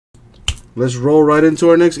let's roll right into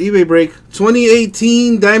our next eBay break.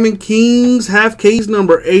 2018 Diamond Kings half case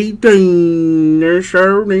number 18.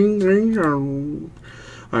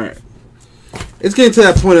 Alright. It's getting to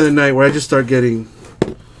that point of the night where I just start getting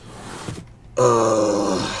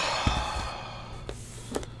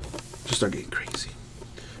crazy.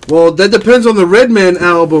 Well, that depends on the Redman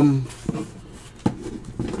album.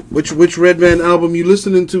 Which Redman album you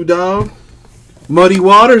listening to, dog? Muddy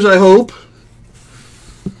Waters, I hope.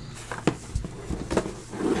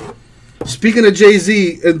 Speaking of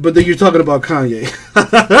Jay-Z, but then you're talking about Kanye.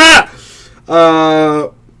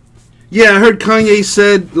 Yeah, I heard Kanye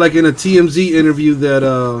said, like in a TMZ interview, that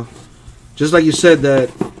just like you said,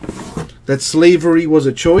 that slavery was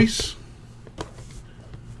a choice.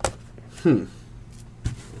 You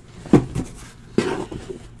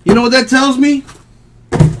know what that tells me,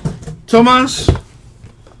 Tomas?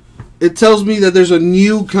 It tells me that there's a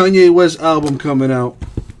new Kanye West album coming out,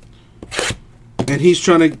 and he's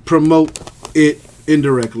trying to promote it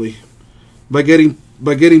indirectly by getting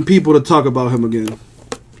people to talk about him again.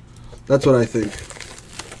 That's what I think.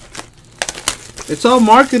 It's all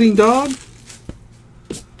marketing, dog.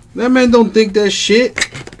 That man don't think that shit.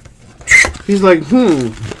 He's like,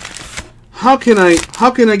 how can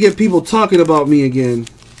I get people talking about me again?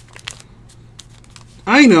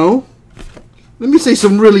 I know. Let me say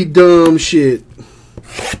some really dumb shit.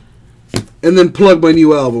 And then plug my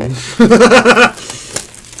new album.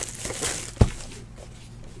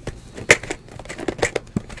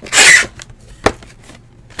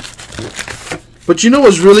 But you know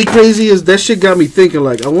what's really crazy is that shit got me thinking,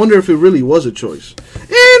 like, I wonder if it really was a choice. And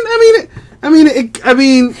I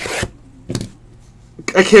mean,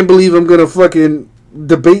 I can't believe I'm gonna fucking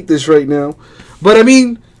debate this right now. But I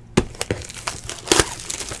mean,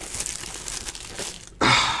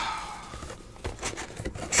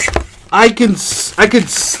 I can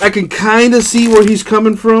kind of see where he's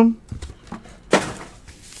coming from.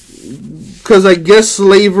 Because I guess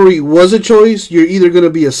slavery was a choice. You're either going to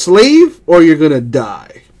be a slave or you're going to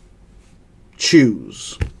die.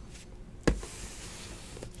 Choose.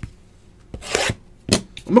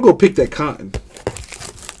 I'm going to go pick that cotton.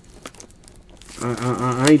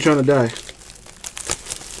 I ain't trying to die.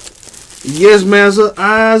 Yes, Mazza.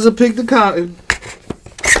 I'll pick the cotton.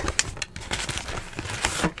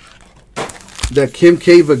 That Kim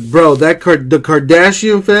K. Bro, the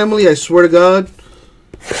Kardashian family, I swear to God.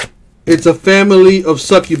 It's a family of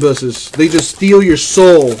succubuses. They just steal your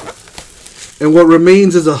soul. And what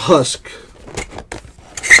remains is a husk.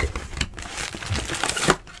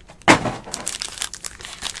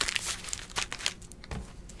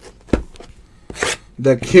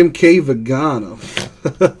 That Kim K. Vegano.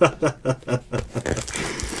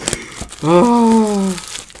 Oh.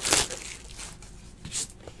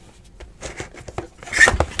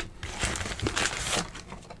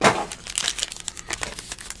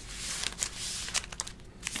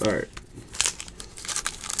 Alright.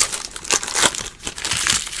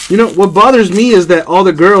 You know, what bothers me is that all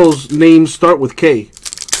the girls' names start with K.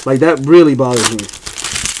 Like, that really bothers me.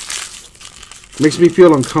 Makes me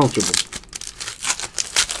feel uncomfortable.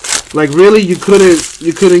 Like, really? You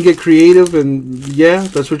couldn't get creative and, yeah,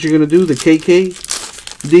 that's what you're gonna do? The KK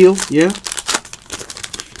deal? Yeah?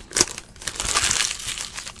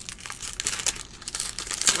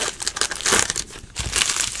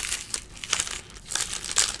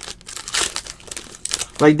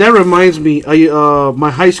 Like, that reminds me,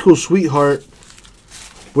 my high school sweetheart,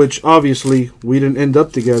 which obviously we didn't end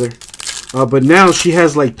up together, but now she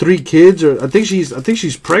has like 3 kids, or I think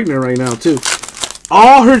she's pregnant right now too.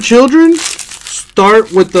 All her children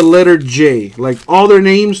start with the letter J. Like, all their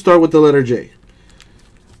names start with the letter J.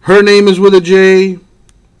 Her name is with a J.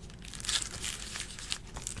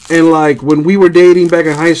 And like, when we were dating back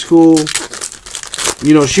in high school,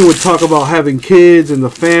 you know, she would talk about having kids and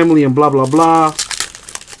the family and blah blah blah.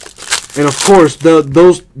 And of course,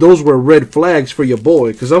 those were red flags for your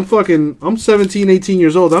boy. Because I'm 17, 18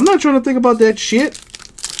 years old. I'm not trying to think about that shit.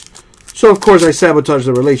 So, of course, I sabotaged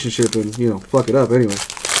the relationship and, you know, fuck it up anyway.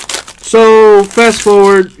 So, fast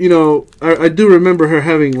forward, you know, I do remember her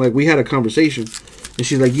having, like, we had a conversation. And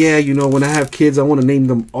she's like, yeah, you know, when I have kids, I want to name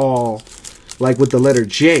them all, like, with the letter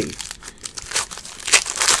J.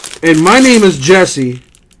 And my name is Jesse.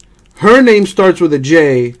 Her name starts with a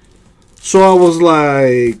J. So I was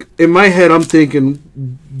like, in my head, I'm thinking,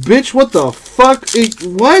 bitch, what the fuck?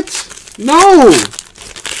 What? No!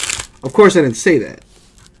 Of course, I didn't say that.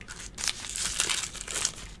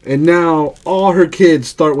 And now, all her kids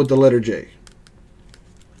start with the letter J.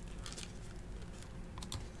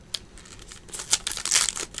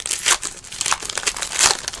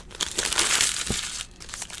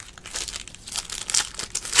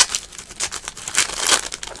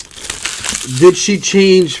 Did she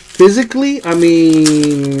change physically? I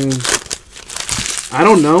mean, I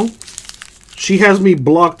don't know. She has me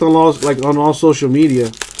blocked on all social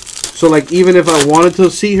media. So like even if I wanted to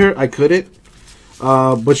see her, I couldn't.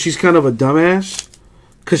 But she's kind of a dumbass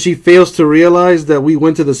because she fails to realize that we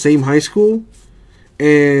went to the same high school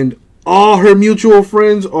and all her mutual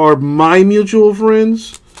friends are my mutual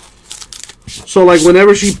friends. So like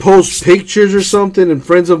whenever she posts pictures or something and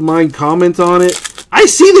friends of mine comment on it, I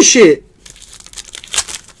see the shit.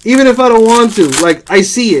 Even if I don't want to, like I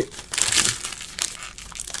see it.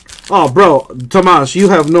 Oh, bro, Tomas, you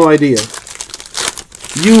have no idea.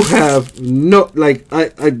 You have no I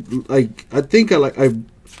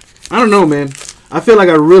don't know, man. I feel like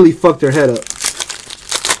I really fucked her head up.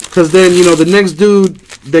 Cause then, you know, the next dude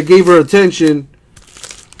that gave her attention,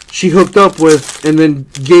 she hooked up with, and then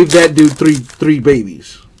gave that dude three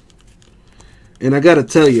babies. And I gotta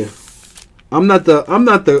tell you, I'm not the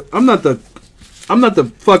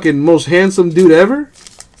fucking most handsome dude ever.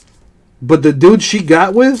 But the dude she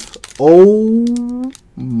got with, oh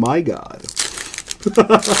my God.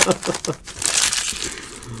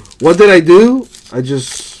 What did I do?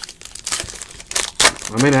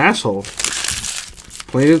 I'm an asshole.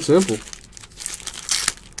 Plain and simple.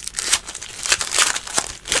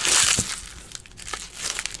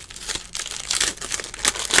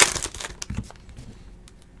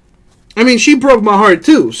 I mean, she broke my heart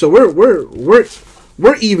too. So we're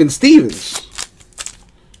even Stevens.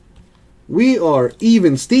 We are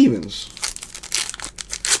even Stevens.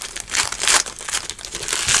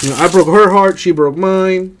 You know, I broke her heart, she broke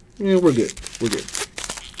mine. Yeah, we're good. We're good.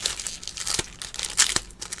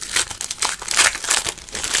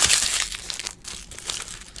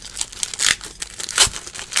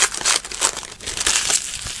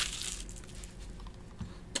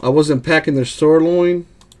 I wasn't packing their sirloin.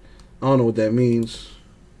 I don't know what that means.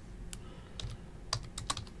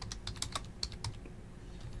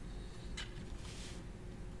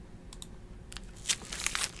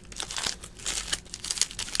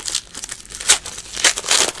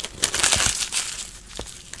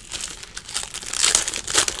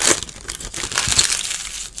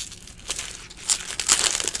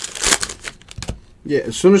 Yeah,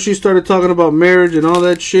 as soon as she started talking about marriage and all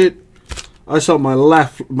that shit, I saw my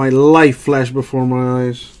life flash before my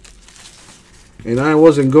eyes. And I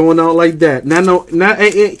wasn't going out like that. Not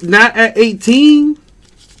at 18.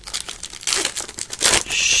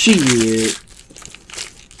 Shit.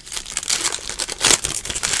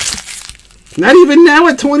 Not even now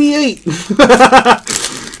at 28.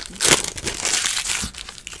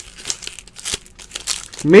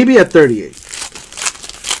 Maybe at 38.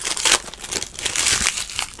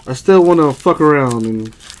 I still want to fuck around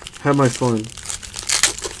and have my fun.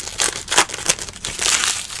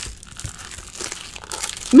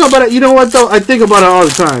 No, but you know what though? I think about it all the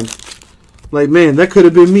time. Like, man, that could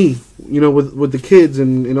have been me. You know, with the kids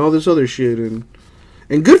and all this other shit, and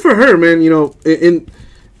good for her, man. You know, in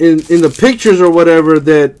the pictures or whatever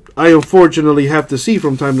that I unfortunately have to see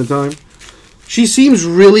from time to time, she seems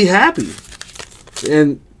really happy.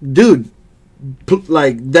 And dude,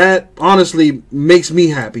 like that honestly makes me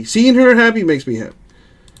happy. Seeing her happy makes me happy.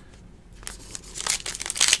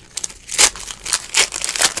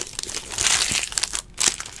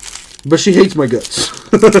 But she hates my guts.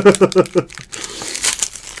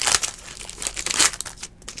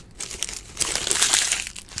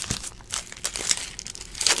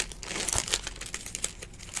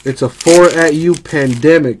 It's a 4 at you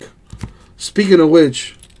pandemic. Speaking of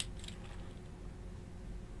which,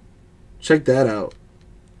 check that out.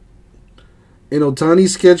 An Otani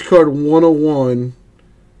sketch card 101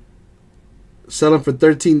 selling for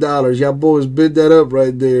 $13. Y'all boys bid that up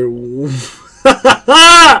right there.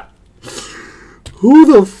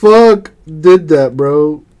 Who the fuck did that,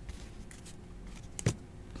 bro?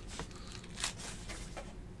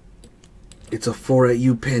 It's a 4 at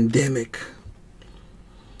you pandemic.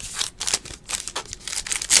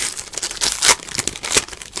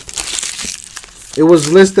 It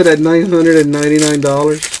was listed at $999.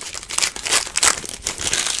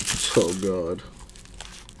 Oh, God.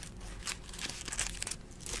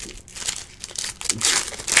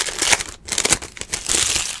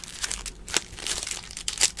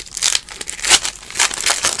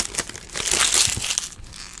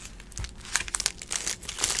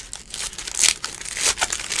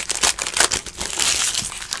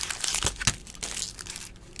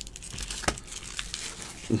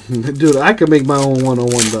 Dude, I could make my own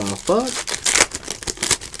 101 doll. Fuck.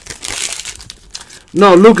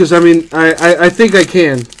 No, Lucas, I mean, I think I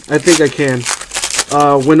can. I think I can.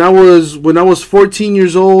 When I was 14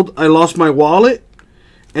 years old, I lost my wallet.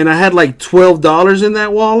 and I had like $12 in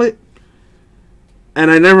that wallet, and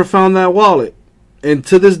I never found that wallet. And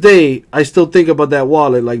to this day, I still think about that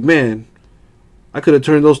wallet. Like, man, I could have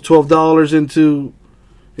turned those $12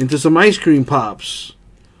 into some ice cream pops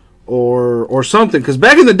or something. Because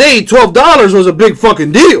back in the day, $12 was a big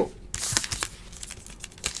fucking deal.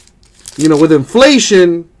 You know, with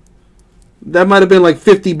inflation, that might have been like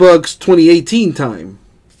 $50 2018 time.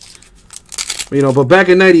 You know, but back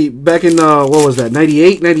in what was that,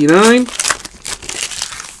 98, 99?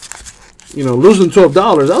 You know, losing $12,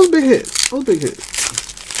 that was a big hit. That was a big hit.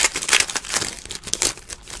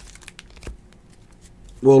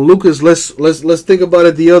 Well, Lucas, let's think about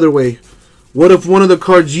it the other way. What if one of the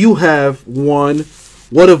cards you have won?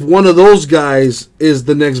 What if one of those guys is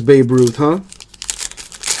the next Babe Ruth, huh?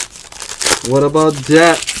 What about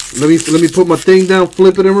that? Let me put my thing down,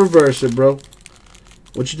 flip it, and reverse it, bro.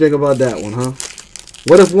 What you think about that one, huh?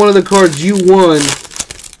 What if one of the cards you won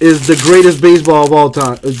is the greatest baseball of all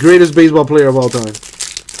time, the greatest baseball player of all time,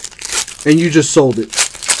 and you just sold it?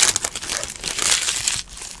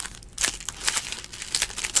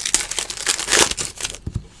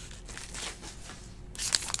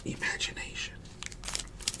 Imagination.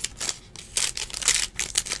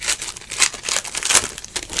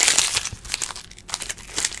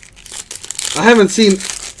 I haven't seen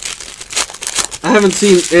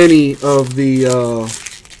any of the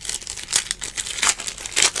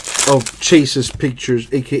of Chase's pictures,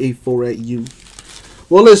 aka 4 at you.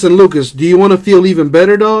 Well, listen, Lucas, do you want to feel even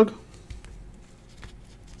better, dog?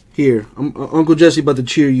 Here, Uncle Jesse about to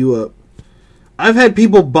cheer you up. I've had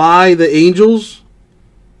people buy the Angels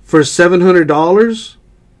for $700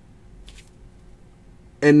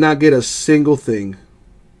 and not get a single thing.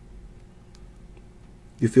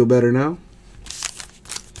 You feel better now?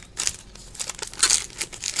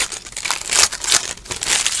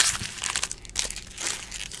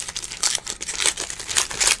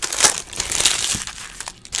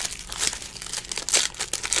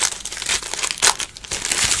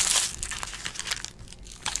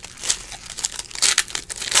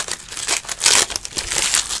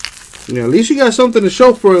 Yeah, at least you got something to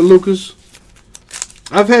show for it, Lucas.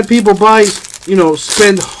 I've had people buy, you know,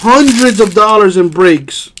 spend hundreds of dollars in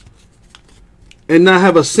breaks and not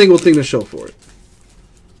have a single thing to show for it.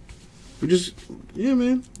 We just, yeah,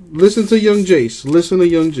 man. Listen to Young Jace. Listen to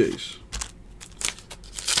Young Jace.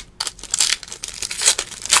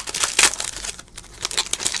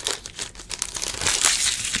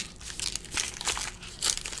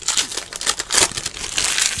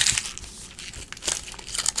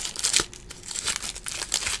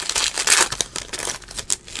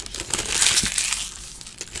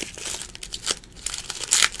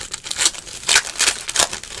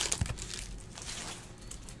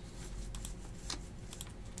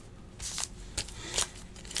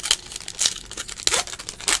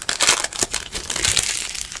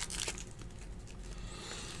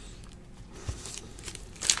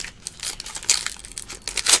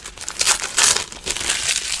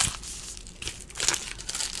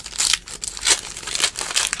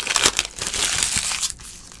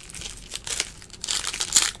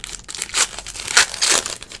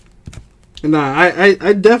 Nah,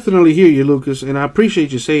 I definitely hear you, Lucas, and I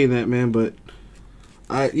appreciate you saying that, man. But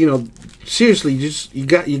you know, seriously, you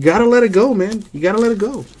gotta let it go, man. You gotta let it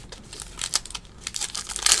go.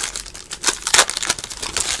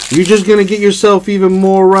 You're just gonna get yourself even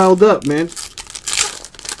more riled up, man.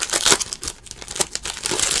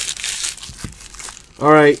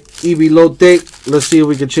 All right, Ebilote, let's see if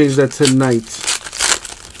we can change that tonight.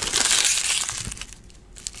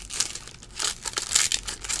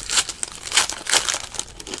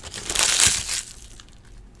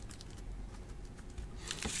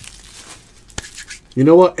 You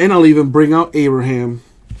know what? And I'll even bring out Abraham.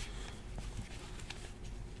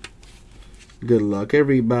 Good luck,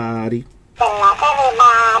 everybody. Good luck,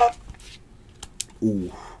 everybody.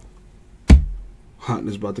 Ooh.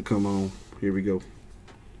 Hotness about to come on. Here we go.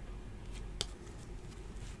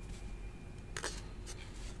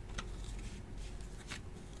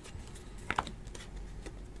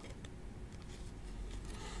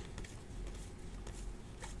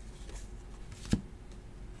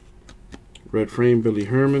 Red frame, Billy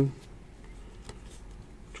Herman.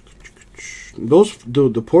 Those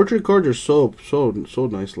the portrait cards are so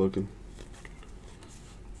nice looking.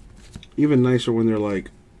 Even nicer when they're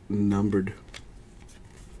like numbered.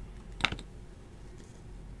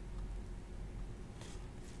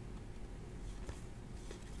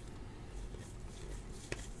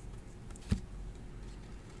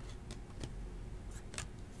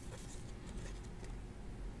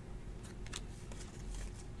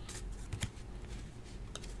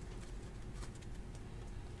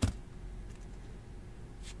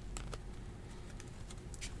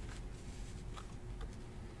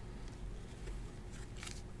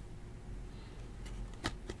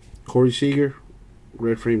 Corey Seager,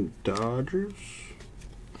 red frame Dodgers.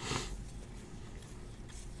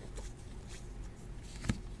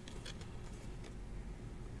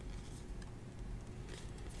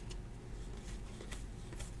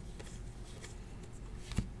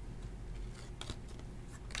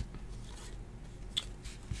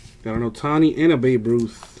 Got an Ohtani and a Babe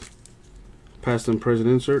Ruth. Past and present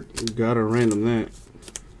insert. Gotta random that.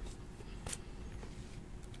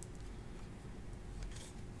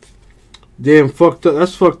 Damn, fucked up.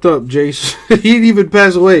 That's fucked up, Jace. He didn't even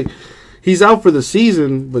pass away. He's out for the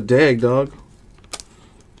season, but dag, dog.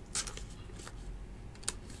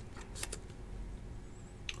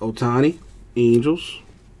 Ohtani, Angels.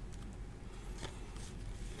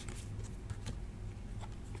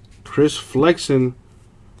 Chris Flexen,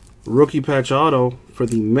 rookie patch auto for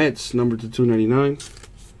the Mets, number to 299.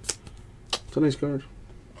 It's a nice card.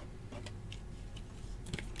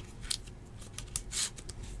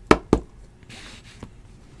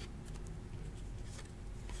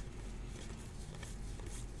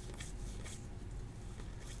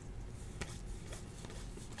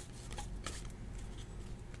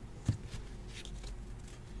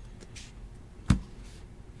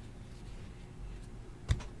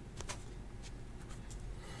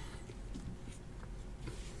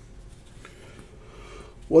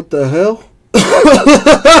 What the hell?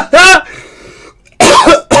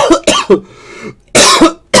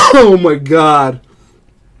 Oh my god.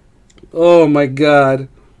 Oh my god.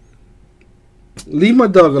 Leave my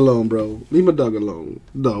dog alone, bro. Leave my dog alone.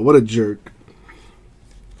 No, what a jerk.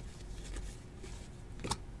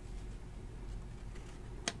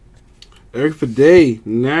 Eric Fede,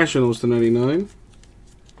 Nationals to 99.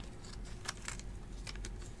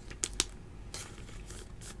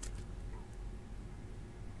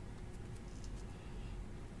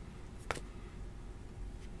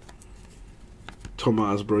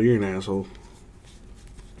 Tomas, bro, you're an asshole.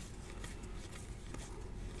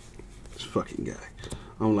 This fucking guy.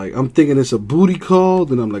 I'm thinking it's a booty call,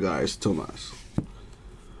 then I'm like, alright, it's Tomas.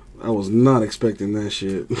 I was not expecting that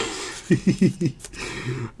shit.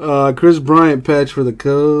 Chris Bryant patch for the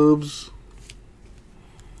Cubs.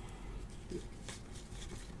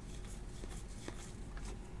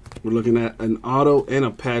 We're looking at an auto and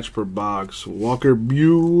a patch per box. Walker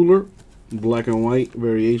Buehler. Black and white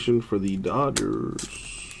variation for the Dodgers.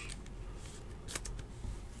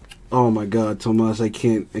 Oh my god, Tomas, I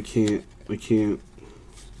can't. I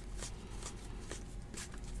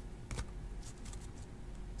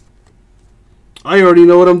already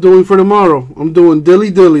know what I'm doing for tomorrow. I'm doing Dilly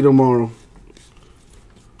Dilly tomorrow.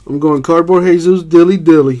 I'm going Cardboard Jesus, Dilly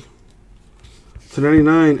Dilly. To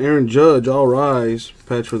 99, Aaron Judge, all rise.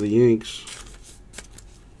 Patch for the Yanks.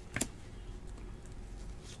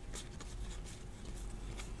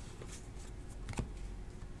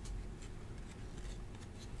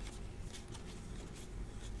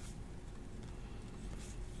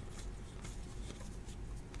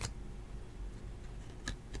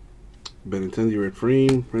 Benintendi red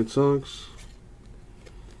frame, Red Sox.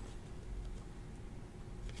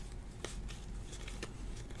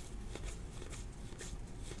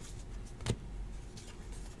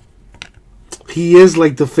 He is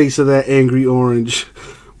like the face of that angry orange,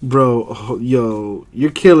 bro. Oh, yo,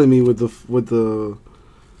 you're killing me with the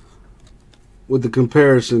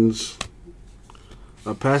comparisons.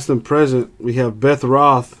 Past and present, we have Beth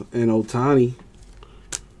Roth and Ohtani.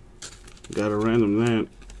 Got to random that.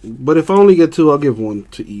 But if I only get two, I'll give one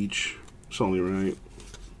to each. It's only right.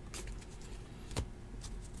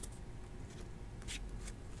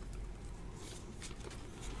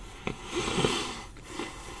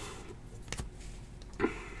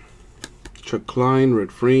 Chuck Klein,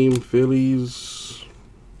 red frame, Phillies.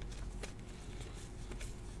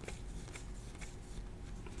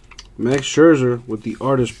 Max Scherzer with the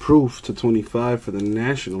artist proof to 25 for the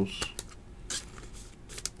Nationals.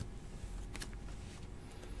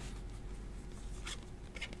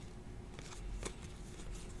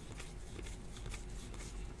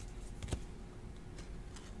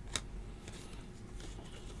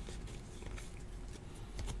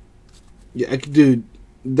 Yeah, dude,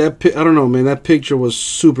 I don't know, man. That picture was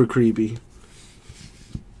super creepy.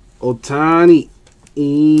 Ohtani,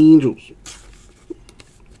 Angels.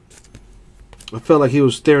 I felt like he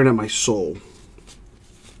was staring at my soul.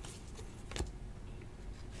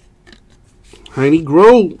 Heine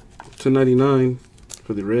Grow to 99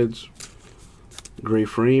 for the Reds. Gray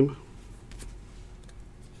frame.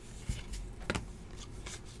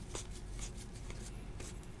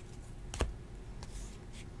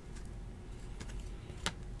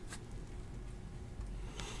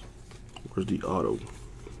 Where's the auto?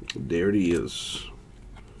 There it is.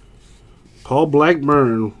 Paul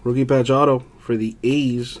Blackburn, rookie patch auto for the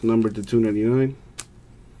A's, numbered to 299.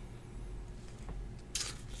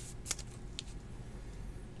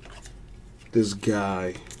 This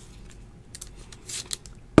guy.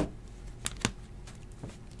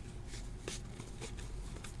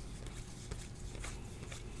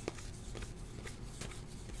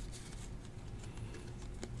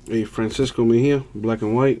 A Francisco Mejia, black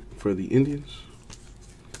and white for the Indians.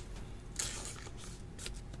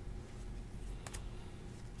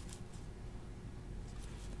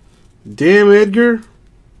 Damn, Edgar.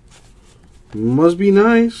 Must be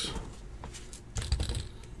nice.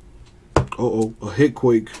 Uh-oh, a hit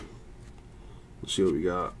quake. Let's see what we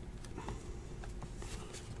got.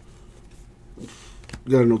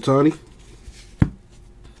 Got an Ohtani.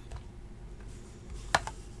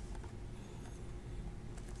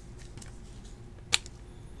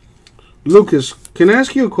 Lucas, can I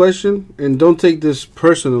ask you a question? And don't take this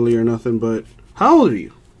personally or nothing, but how old are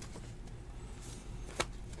you?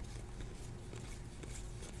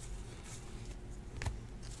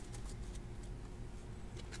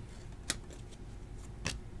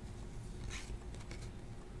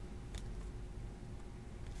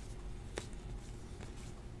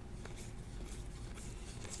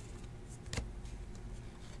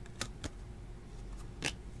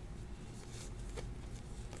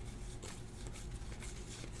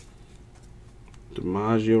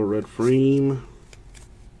 DiMaggio, red frame.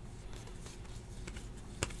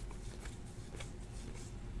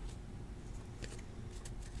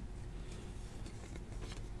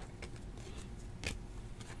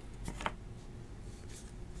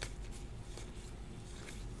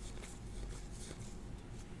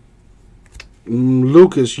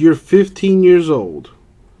 Lucas, you're 15 years old.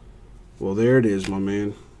 Well, there it is, my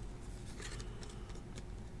man.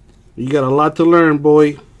 You got a lot to learn,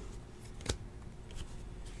 boy.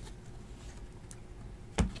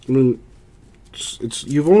 I mean,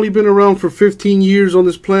 you've only been around for 15 years on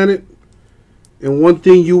this planet, and one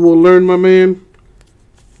thing you will learn, my man,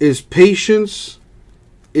 is patience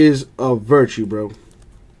is a virtue, bro.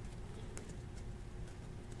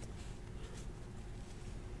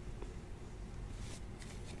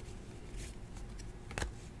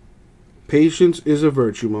 Patience is a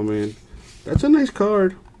virtue, my man. That's a nice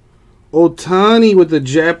card. Ohtani with the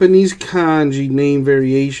Japanese kanji name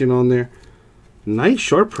variation on there. Nice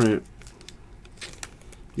short print.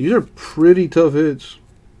 These are pretty tough hits.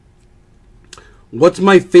 What's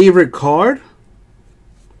my favorite card?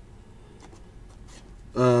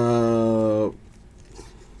 I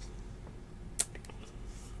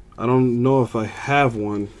don't know if I have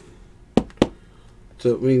one.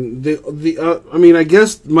 So, I mean, I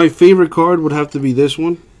guess my favorite card would have to be this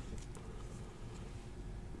one.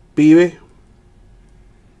 Pibe.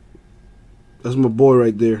 That's my boy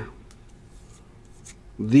right there.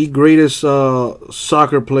 The greatest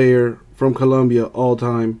soccer player from Colombia all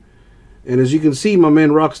time. And as you can see, my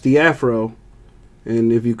man rocks the afro.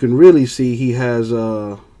 And if you can really see, he has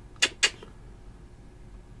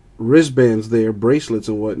wristbands there, bracelets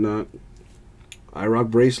and whatnot. I rock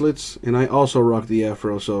bracelets, and I also rock the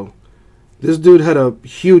afro. So this dude had a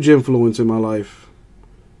huge influence in my life.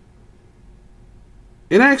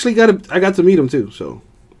 And I actually I got to meet him too. So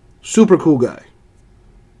super cool guy.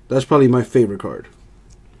 That's probably my favorite card.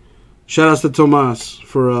 Shout outs to Tomas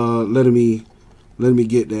for letting me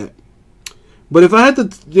get that. But if I had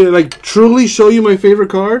to like truly show you my favorite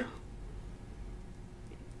card,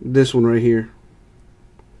 this one right here.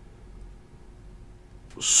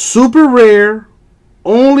 Super rare,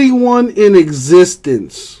 only one in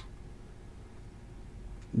existence.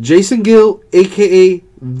 Jason Gill, aka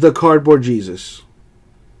the Cardboard Jesus.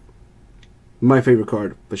 My favorite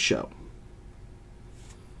card for sure.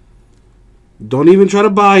 Don't even try to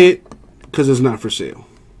buy it, because it's not for sale.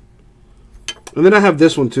 And then I have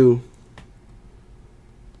this one too.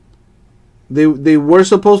 They were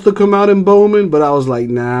supposed to come out in Bowman, but I was like,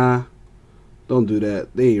 nah, don't do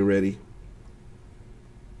that. They ain't ready.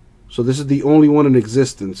 So this is the only one in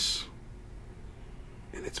existence.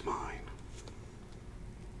 And it's mine.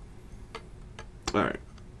 Alright.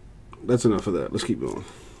 That's enough of that. Let's keep going.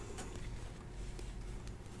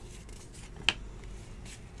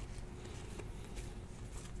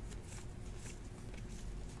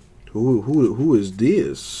 Who is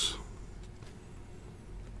this?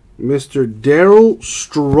 Mr. Darryl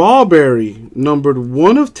Strawberry, numbered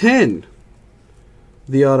 1 of 10.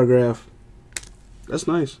 The autograph. That's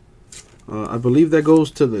nice. I believe that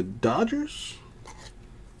goes to the Dodgers.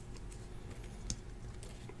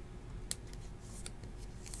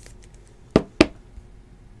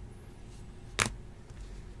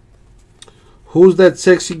 Who's that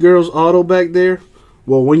sexy girl's auto back there?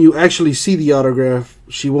 Well, when you actually see the autograph,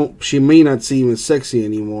 she may not seem as sexy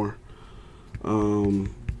anymore.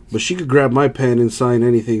 But she could grab my pen and sign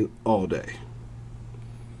anything all day.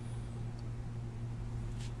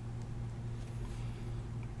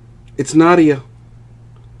 It's Nadia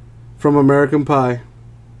from American Pie.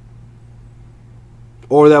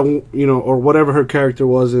 Or that, or whatever her character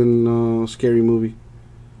was in Scary Movie.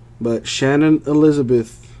 But Shannon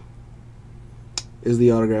Elizabeth is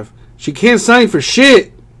the autograph. She can't sign for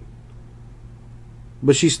shit.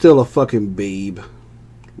 But she's still a fucking babe.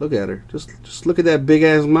 Look at her. Just look at that big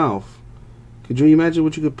ass mouth. Could you imagine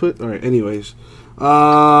what you could put? All right. Anyways,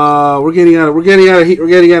 we're getting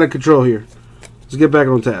out of control here. Let's get back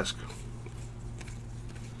on task.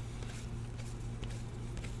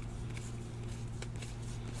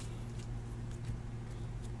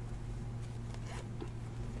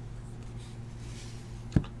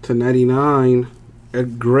 To 99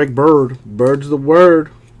 at Greg Bird. Bird's the word.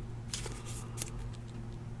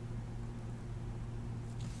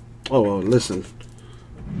 Oh, well, listen.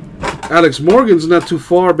 Alex Morgan's not too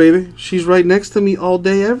far, baby. She's right next to me all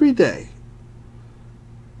day, every day.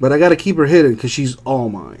 But I got to keep her hidden because she's all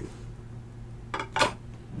mine.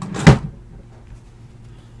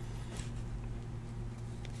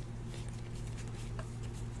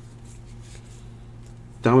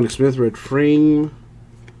 Dominic Smith, red frame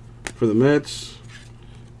for the Mets.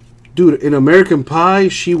 Dude, in American Pie,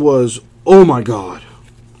 she was, oh my God.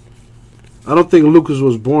 I don't think Lucas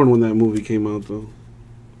was born when that movie came out, though.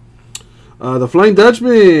 The Flying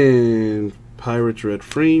Dutchman. Pirates, red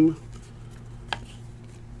frame.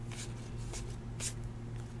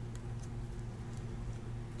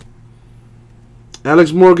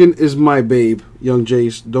 Alex Morgan is my babe, young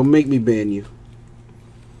Jace. Don't make me ban you.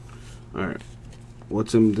 Alright.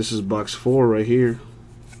 What's in? This is box 4 right here.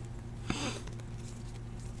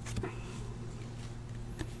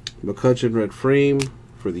 McCutcheon, red frame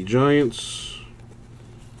for the Giants.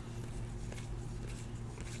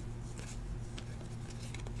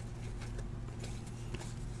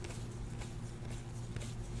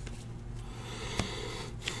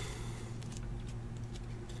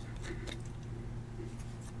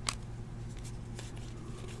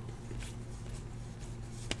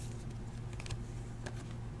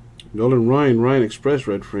 Nolan Ryan Express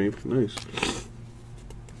red frame. Nice.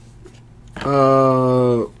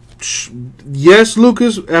 Yes,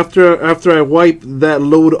 Lucas, after I wipe that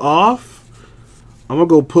load off, I'm going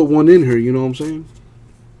to go put one in here, you know what I'm saying?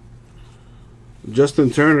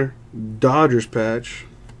 Justin Turner, Dodgers patch.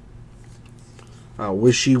 I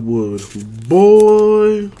wish he would.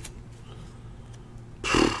 Boy.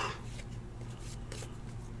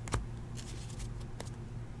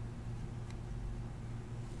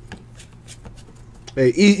 Hey,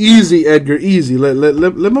 easy, Edgar, easy.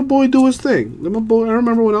 Let my boy do his thing. Let my boy. I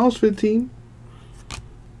remember when I was 15.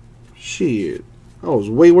 Shit, I was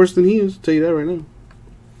way worse than he is. I'll tell you that right now.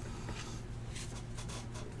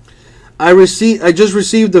 I just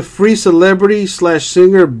received the free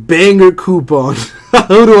celebrity/singer banger coupon.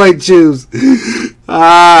 Who do I choose?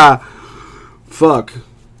 Fuck.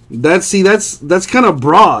 That's kind of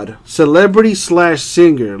broad.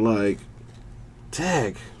 Celebrity/singer, like,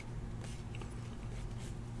 tag.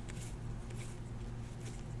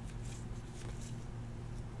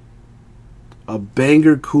 A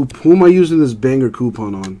banger coupon. Who am I using this banger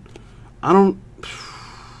coupon on? I don't.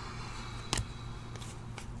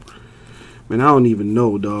 Man, I don't even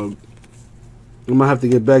know, dog. I'm gonna have to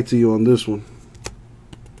get back to you on this one.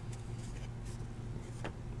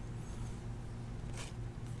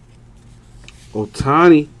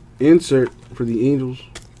 Ohtani insert for the Angels.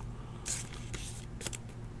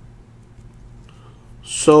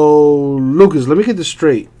 So, Lucas, let me get this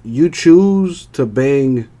straight. You choose to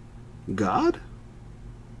bang God?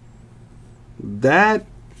 That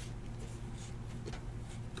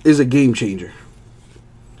is a game changer.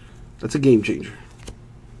 That's a game changer.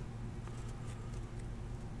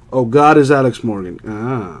 Oh, God is Alex Morgan.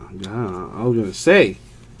 I was gonna say.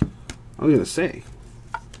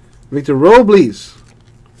 Victor Robles.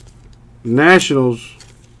 Nationals.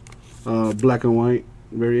 Black and white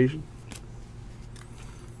variation.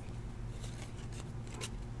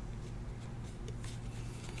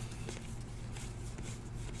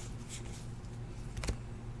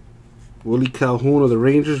 Willie Calhoun of the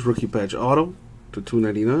Rangers, rookie patch auto to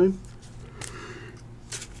 $2.99.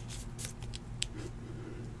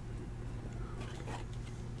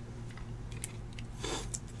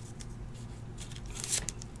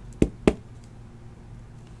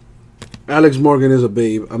 Alex Morgan is a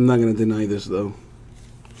babe. I'm not going to deny this, though.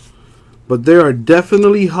 But there are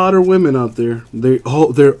definitely hotter women out there.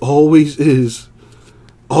 There always is.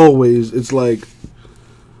 Always. It's like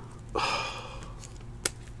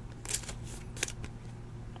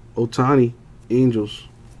Otani, Angels.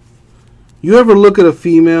 You ever look at a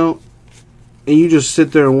female and you just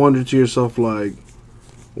sit there and wonder to yourself, like,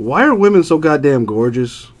 why are women so goddamn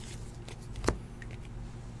gorgeous?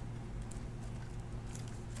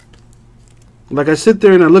 Like, I sit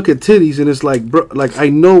there and I look at titties and it's like, bro, like, I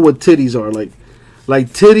know what titties are. Like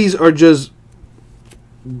titties are just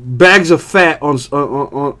bags of fat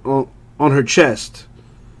on her chest.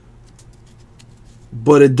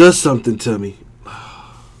 But it does something to me.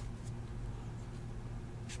 I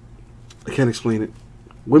can't explain it.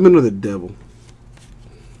 Women are the devil.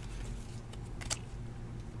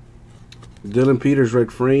 Dylan Peters,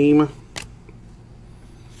 red frame.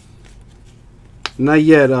 Not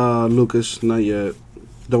yet, Lucas. Not yet.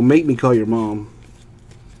 Don't make me call your mom.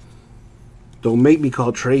 Don't make me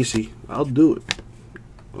call Tracy. I'll do it.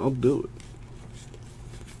 I'll do it.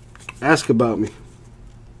 Ask about me.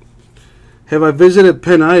 Have I visited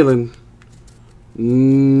Penn Island?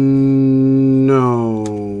 No.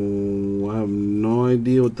 I have no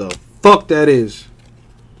idea what the fuck that is.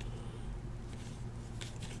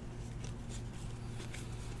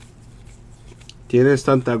 Tienes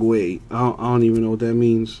tanta güey. I don't even know what that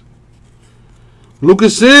means.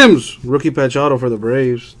 Lucas Sims, rookie patch auto for the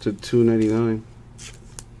Braves to $2.99.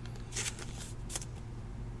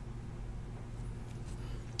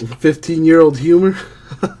 15-year-old humor.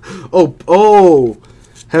 oh!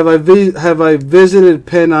 Have I visited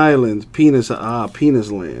Penn Island? Penis land. Okay,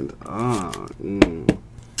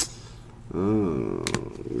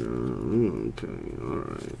 all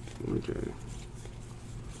right, okay.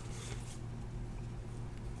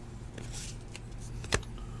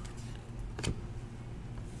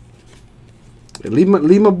 Leave my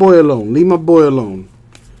boy alone. Leave my boy alone.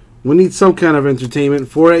 We need some kind of entertainment.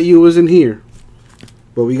 4 at you isn't here.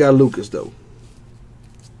 But we got Lucas, though.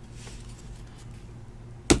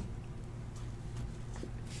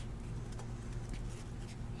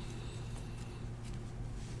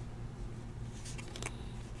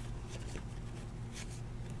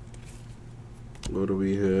 What do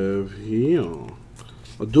we have here?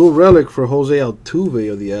 A dual relic for Jose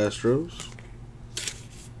Altuve of the Astros.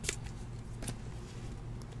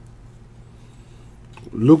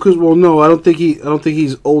 Lucas, well, no, I don't think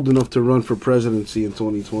he's old enough to run for presidency in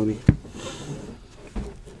 2020.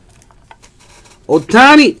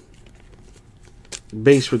 Otani,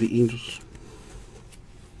 base for the Angels.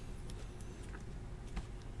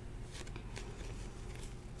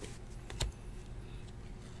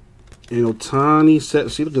 And Otani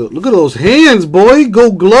set. See, look at those hands, boy.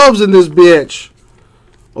 Go gloves in this bitch.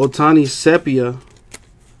 Otani sepia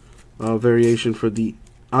variation for the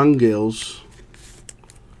Angels.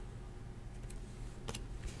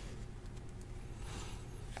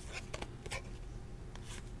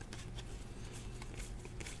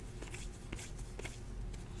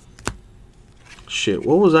 Shit,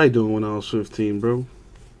 what was I doing when I was 15, bro?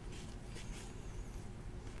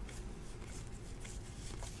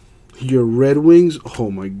 Your Red Wings?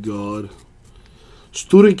 Oh my god.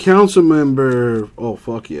 Student council member. Oh,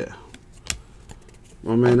 fuck yeah.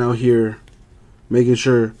 My man out here making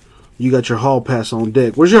sure you got your hall pass on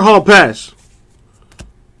deck. Where's your hall pass?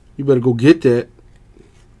 You better go get that.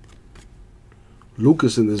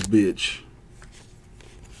 Lucas in this bitch.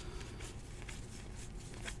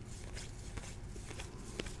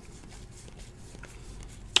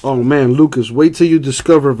 Oh man, Lucas, wait till you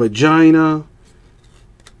discover vagina.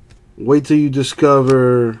 Wait till you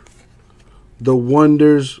discover the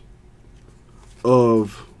wonders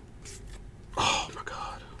of... Oh my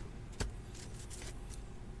god.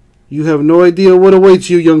 You have no idea what awaits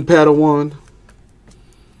you, young Padawan.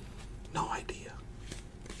 No idea.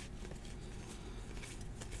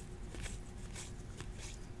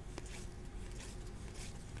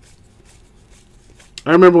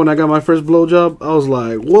 I remember when I got my first blowjob, I was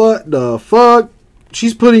like, what the fuck?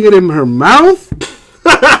 She's putting it in her mouth?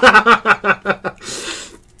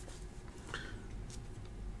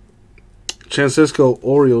 Francisco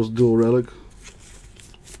Orioles dual relic.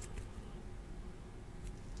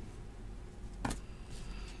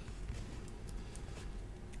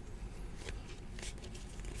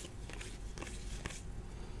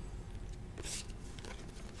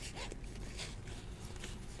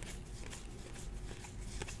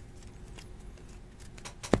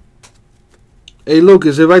 Hey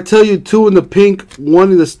Lucas, if I tell you 2 in the pink,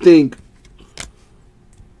 1 in the stink,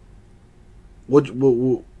 what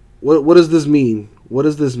does this mean? What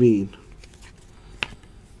does this mean?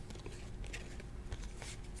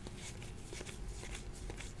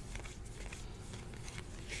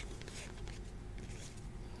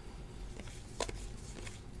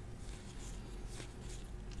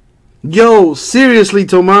 Yo, seriously,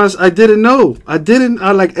 Tomas, I didn't know. I didn't.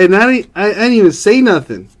 And I didn't even say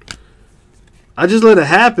nothing. I just let it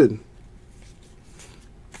happen.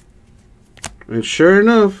 And sure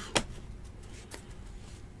enough,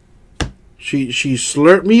 she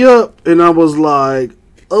slurped me up, and I was like,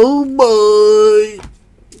 "Oh boy!"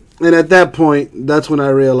 And at that point, that's when I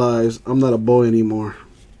realized I'm not a boy anymore.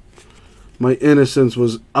 My innocence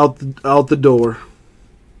was out the door.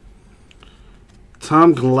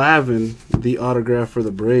 Tom Glavine, the autograph for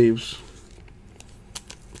the Braves.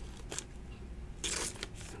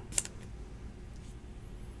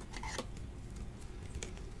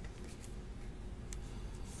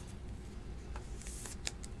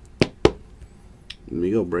 There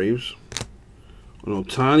you go, Braves. An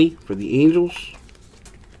Ohtani for the Angels.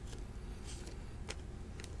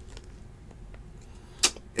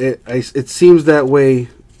 It seems that way,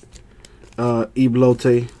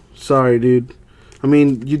 Iblote. Sorry, dude. I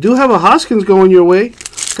mean, you do have a Hoskins going your way.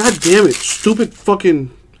 God damn it. Stupid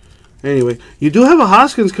fucking... Anyway, you do have a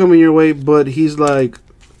Hoskins coming your way, but he's like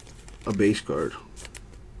a base card.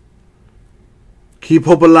 Keep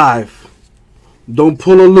hope alive. Don't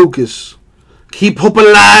pull a Lucas. Keep hope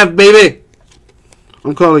alive, baby.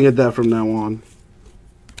 I'm calling it that from now on.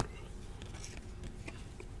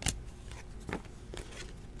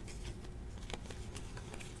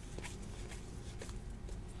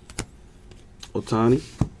 Ohtani.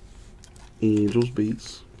 Angels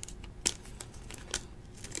beats.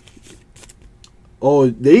 Oh,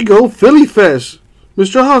 there you go. Philly Fest.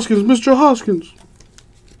 Mr. Hoskins. Mr. Hoskins.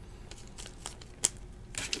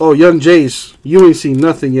 Oh, Young Jace. You ain't seen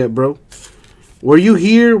nothing yet, bro. Were you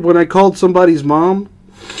here when I called somebody's mom?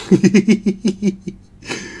 That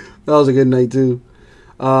was a good night, too.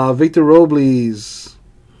 Victor Robles.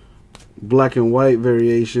 Black and white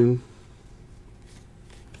variation.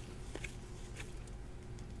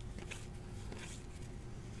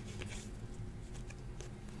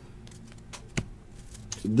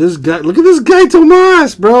 This guy, look at this guy,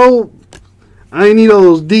 Tomas, bro. I ain't need all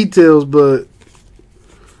those details, but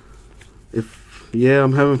yeah,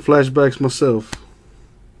 I'm having flashbacks myself.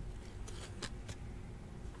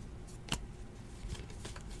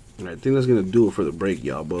 I think that's gonna do it for the break,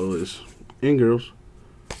 y'all boys and girls.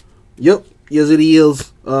 Yep, yes it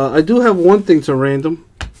is. I do have one thing to random,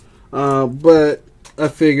 but I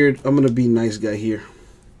figured I'm gonna be nice guy here.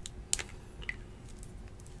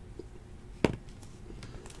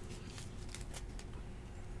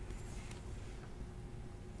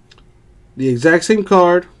 The exact same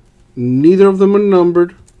card. Neither of them are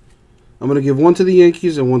numbered. I'm going to give one to the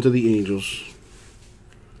Yankees and one to the Angels.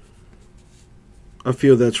 I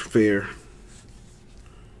feel that's fair.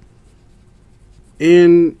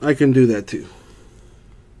 And I can do that too.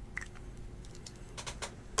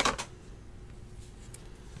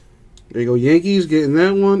 There you go. Yankees getting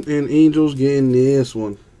that one and Angels getting this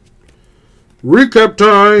one. Recap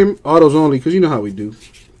time. Autos only because you know how we do.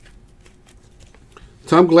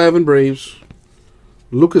 Tom Glavine Braves.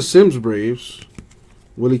 Lucas Sims Braves.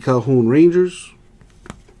 Willie Calhoun Rangers.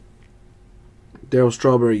 Darryl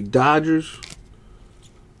Strawberry Dodgers.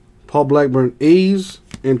 Paul Blackburn A's.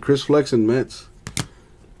 And Chris Flexen Mets.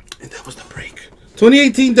 And that was the break.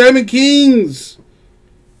 2018 Diamond Kings.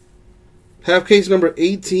 Half case number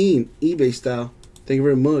 18. eBay style. Thank you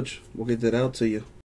very much. We'll get that out to you.